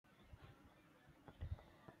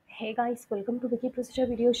Hey guys, welcome to Wiki Procedure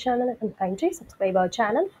Videos channel and kindly subscribe our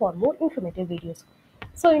channel for more informative videos.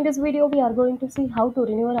 So in this video, we are going to see how to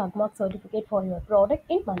renew your Agmark certificate for your product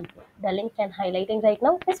in Manipur. The link I'm highlighting right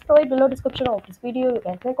now is provided below description of this video. You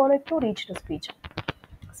can click on it to reach this page.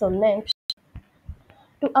 So next,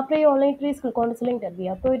 to apply your online, please click on this link that we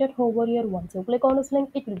have provided over here. Once you click on this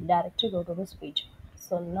link, it will directly go to this page.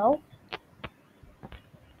 So now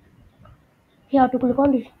you have to click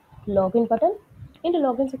on the login button. In the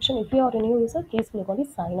login section, if you are a new user, please click on the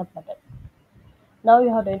sign up button. Now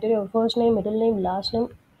you have to enter your first name, middle name, last name,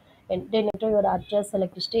 and then enter your address,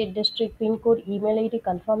 select the state, district, pin code, email ID,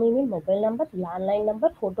 confirm email, mobile number, landline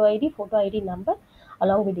number, photo ID number,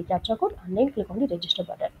 along with the captcha code, and then click on the register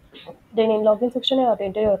button. Then in login section, you have to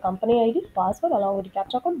enter your company ID, password, along with the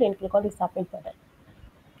captcha code, then click on the submit button.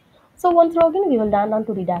 So once login, we will land on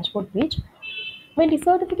to the dashboard page. When the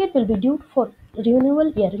certificate will be due for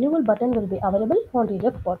renewal, a renewal button will be available on the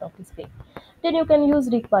left part of the screen. Then you can use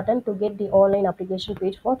the button to get the online application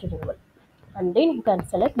page for renewal. And then you can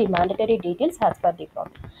select the mandatory details as per the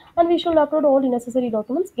prompt. And we should upload all the necessary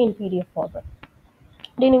documents in PDF format.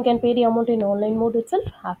 Then you can pay the amount in online mode itself.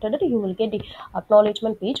 After that, you will get the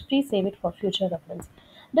acknowledgement page. Please save it for future reference.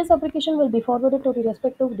 This application will be forwarded to the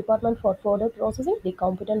respective department for further processing. The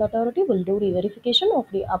competent authority will do the verification of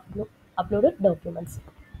the uploaded documents.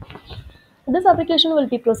 This application will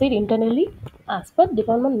be proceed internally as per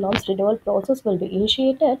department norms. Renewal process will be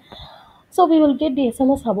initiated. So we will get the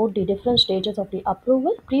SMS about the different stages of the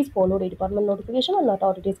approval. Please follow the department notification and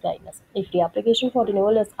authorities guidance. If the application for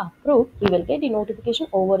renewal is approved, we will get the notification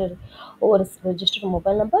over its registered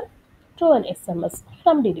mobile number through an SMS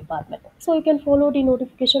from the department. So you can follow the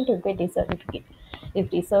notification to get the certificate.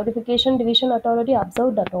 If the certification division authority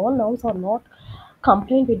observed that all norms are not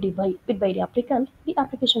complained with by the applicant, the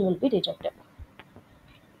application will be rejected.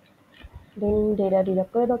 Then there are the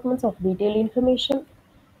required documents of detailed information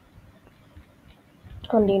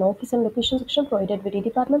contain office and location section provided with the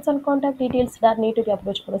departments and contact details that need to be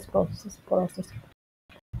uploaded for this process.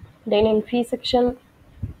 Then in fee section,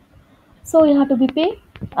 so you have to be paid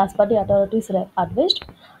as per the authorities advised,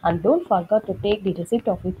 and don't forget to take the receipt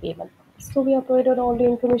of the payment. So we have provided all the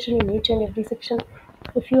information in each and every section.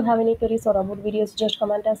 If you have any queries or about videos, just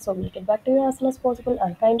comment us so we'll get back to you as soon as possible,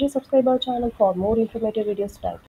 and kindly subscribe our channel for more informative videos. Thank you.